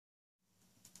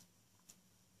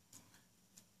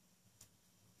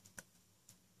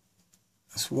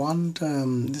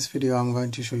This video I'm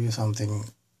going to show you something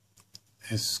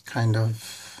is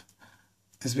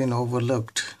has been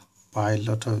overlooked by a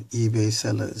lot of eBay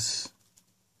sellers.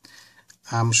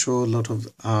 I'm sure a lot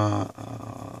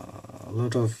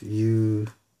of you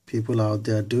people out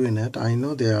there doing it. I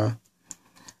know they are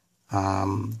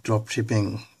drop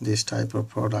shipping these type of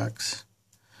products,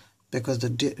 because the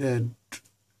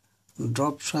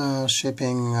drop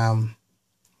shipping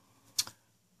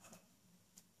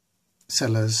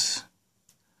sellers,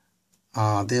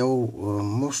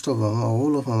 most of them,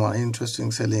 all of them are interested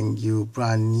in selling you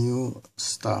brand new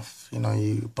stuff,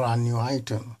 you brand new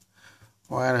item,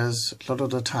 whereas a lot of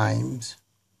the times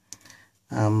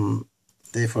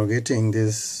they're forgetting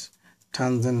there's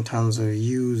tons and tons of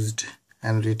used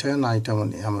and return item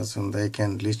on Amazon they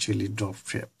can literally drop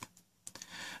ship.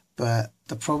 But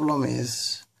the problem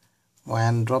is,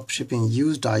 when drop shipping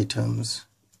used items,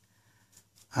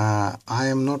 I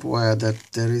am not aware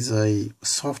that there is a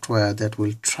software that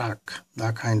will track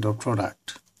that kind of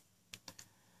product.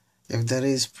 If there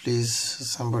is, please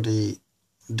somebody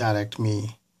direct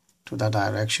me to that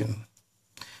direction.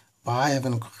 But I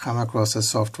haven't come across a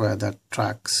software that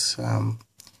tracks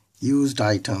used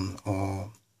item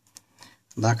or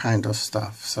that kind of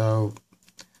stuff. So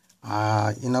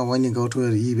when you go to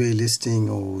an eBay listing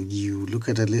or you look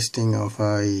at a listing of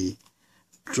a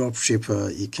drop shipper,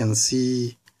 you can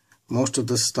see most of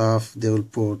the stuff they will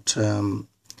put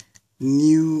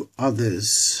new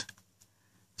others.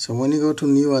 So when you go to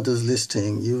new others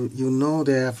listing, you know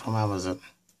they're from Amazon.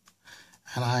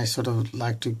 And I sort of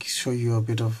like to show you a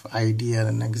bit of idea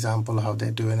and example how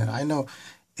they're doing it. I know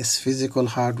it's physical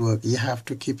hard work. You have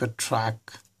to keep a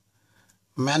track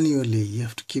manually. You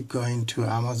have to keep going to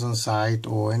Amazon site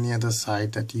or any other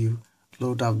site that you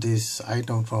load up this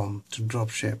item from to drop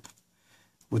ship,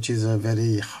 which is a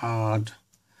very hard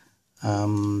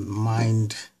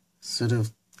mind sort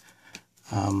of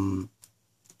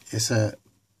it's a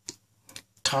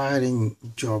tiring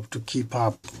job to keep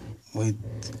up with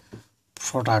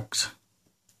products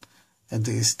and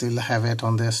they still have it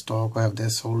on their stock or have they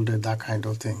sold it, that kind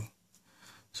of thing.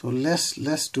 So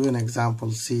let's do an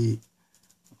example, see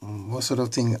what sort of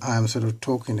thing I'm sort of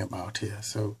talking about here.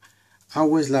 So I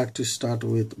always like to start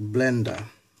with Blender.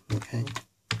 Okay,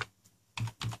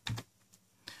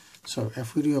 so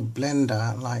if we do a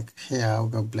Blender, like here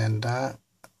I've got Blender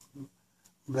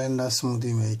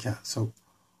Smoothie Maker. So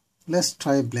let's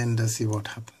try Blender, see what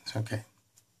happens. Okay,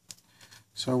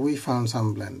 so we found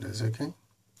some blenders. Okay,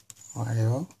 there you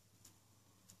go.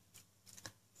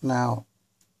 Now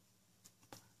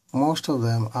most of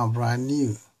them are brand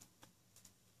new.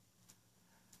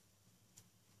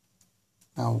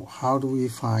 Now how do we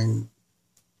find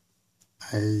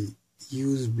a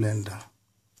used blender?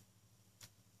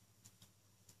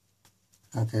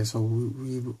 Okay, so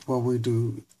what we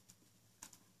do,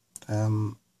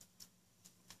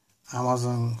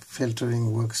 Amazon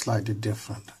filtering works slightly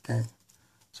different. Okay,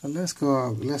 so let's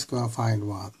go and find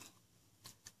one.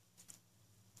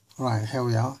 Right, here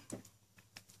we are.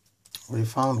 We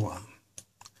found one.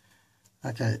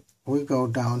 Okay, we go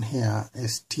down here.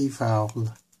 It's T-file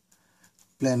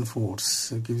blend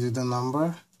force. It gives you the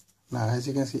number. Now as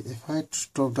you can see, if I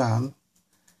drop down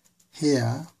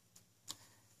here,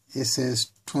 it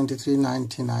says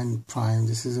 $23.99 prime.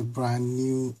 This is a brand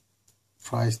new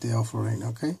price they're offering.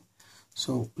 Okay,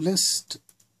 so let's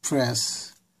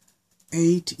press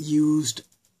 8 used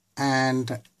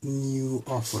and new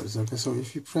offers. Okay, so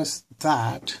if you press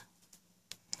that,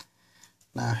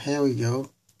 now here we go,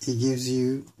 it gives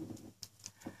you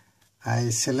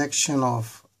a selection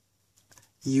of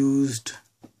used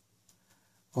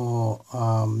or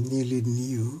nearly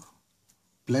new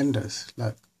blenders.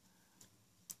 Look,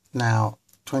 now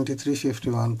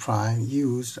 23.51 prime,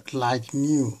 used like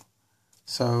new.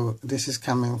 So this is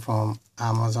coming from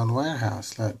Amazon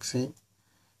warehouse. Look, see,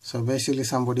 so basically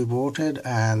somebody bought it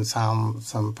and some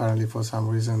apparently for some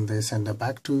reason they send it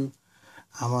back to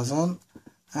Amazon,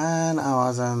 and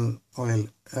Amazon will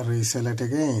resell it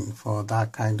again for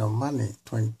that kind of money,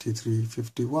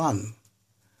 23.51.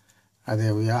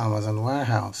 There we are, Amazon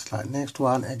warehouse. Like next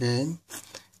one again,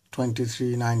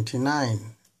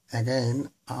 23.99. Again,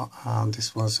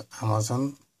 this was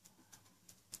Amazon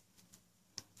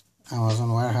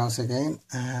warehouse again,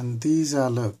 and these are,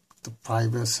 look, the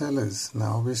private sellers.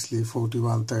 Now obviously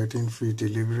 41.13 free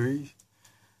delivery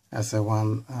as a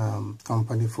one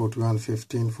company,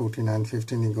 41.15,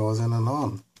 49.15, it goes on and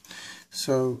on.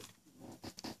 So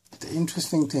the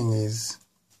interesting thing is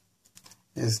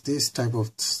this type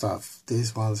of stuff,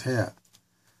 these ones here,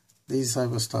 these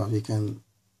type of stuff, you can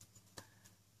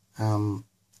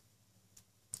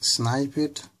snipe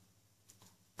it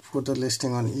put the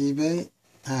listing on eBay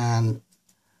and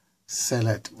sell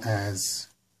it as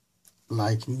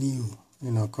like new.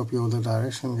 You know, copy all the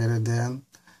direction, get it there,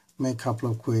 make a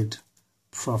couple of quid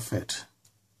profit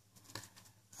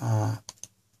out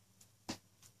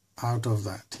of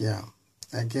that. Yeah,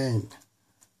 again,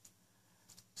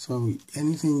 so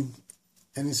anything,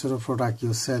 any sort of product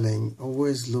you're selling,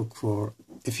 always look for,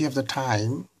 if you have the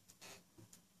time,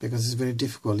 because it's very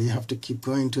difficult, you have to keep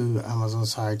going to Amazon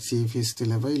site, see if it's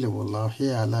still available. Now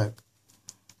here, look,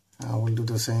 we'll do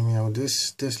the same here with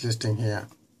this listing here.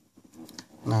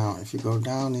 Now if you go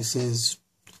down, it says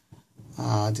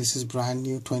this is brand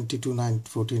new,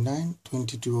 22,949,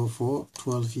 2204,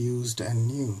 12 used and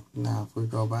new. Now if we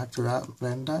go back to that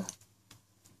Blender,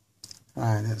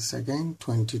 right, that's again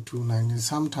 22.90.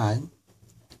 Sometime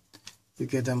you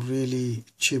get them really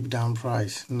cheap down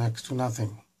price, next to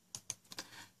nothing.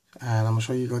 And I'm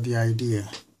sure you got the idea.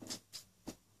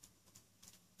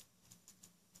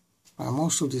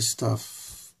 Most of this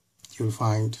stuff you'll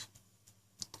find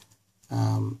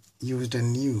used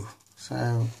and new.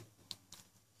 So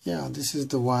yeah, this is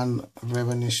the one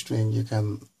revenue stream. You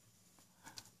can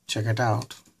check it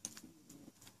out,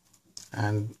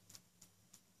 and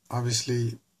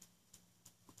obviously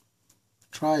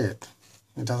try it.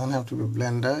 It doesn't have to be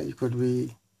Blender. It could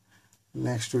be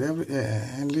next to every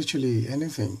and literally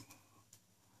anything.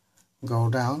 Go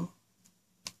down.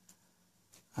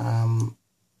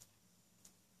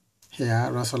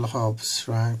 Here, Russell Hobbs,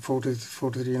 right?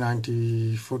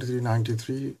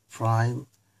 43.93 prime,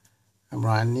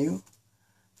 brand new.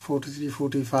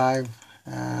 43.45,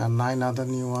 9 other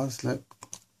new ones. Look,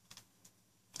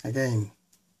 again.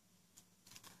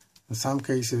 In some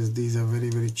cases, these are very,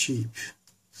 very cheap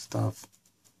stuff.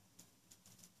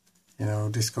 You know,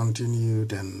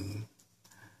 discontinued, and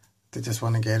they just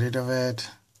want to get rid of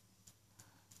it.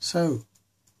 So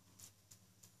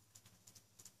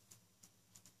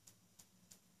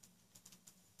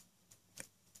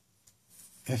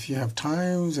if you have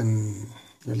times and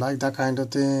you like that kind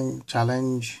of thing,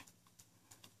 challenge,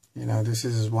 you know, this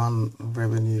is one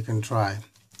revenue you can try.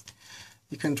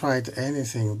 You can try it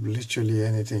anything, literally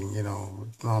anything, you know,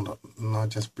 not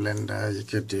just Blender. You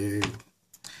could do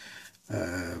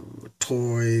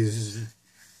toys,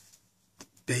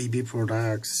 baby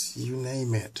products, you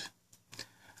name it.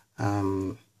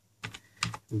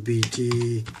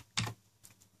 BT,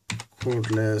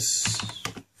 cordless,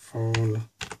 phone,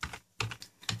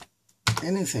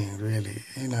 anything really,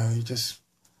 you know, you just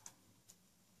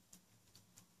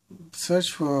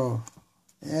search for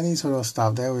any sort of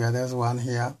stuff. There we are, there's one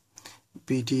here,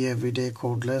 BT everyday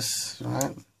cordless,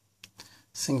 right?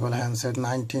 Single handset,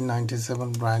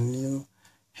 1997, brand new.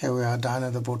 Here we are down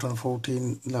at the bottom,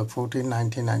 14, look,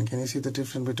 14.99. Can you see the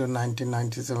difference between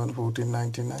 1997,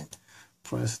 14.99?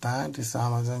 Press that, it's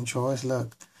Amazon choice,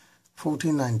 look,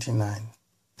 14.99.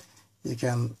 You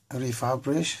can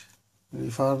refurbished,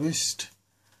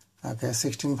 okay,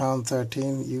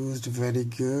 £16.13, used, very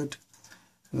good.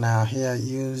 Now here,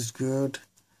 used, good,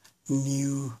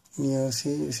 new,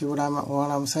 see what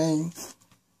I'm saying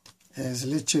is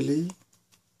literally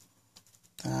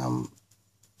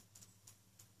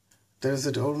there's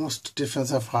an almost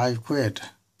difference of 5 quid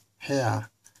here,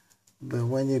 but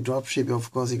when you drop ship,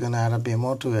 of course, you're gonna add a bit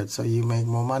more to it, so you make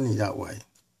more money that way.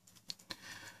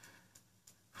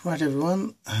 Right,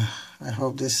 everyone, I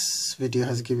hope this video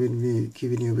has given you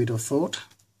a bit of thought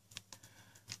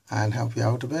and help you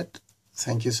out a bit.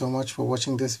 Thank you so much for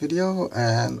watching this video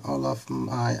and all of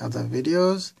my other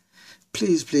videos.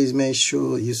 Please make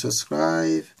sure you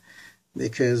subscribe,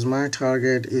 because my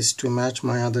target is to match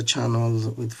my other channels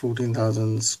with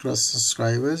 14,000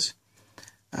 subscribers,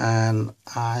 and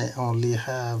I only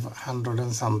have 100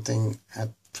 and something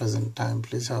at present time.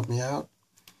 Please help me out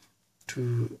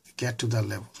to get to that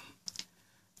level.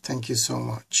 Thank you so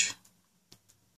much.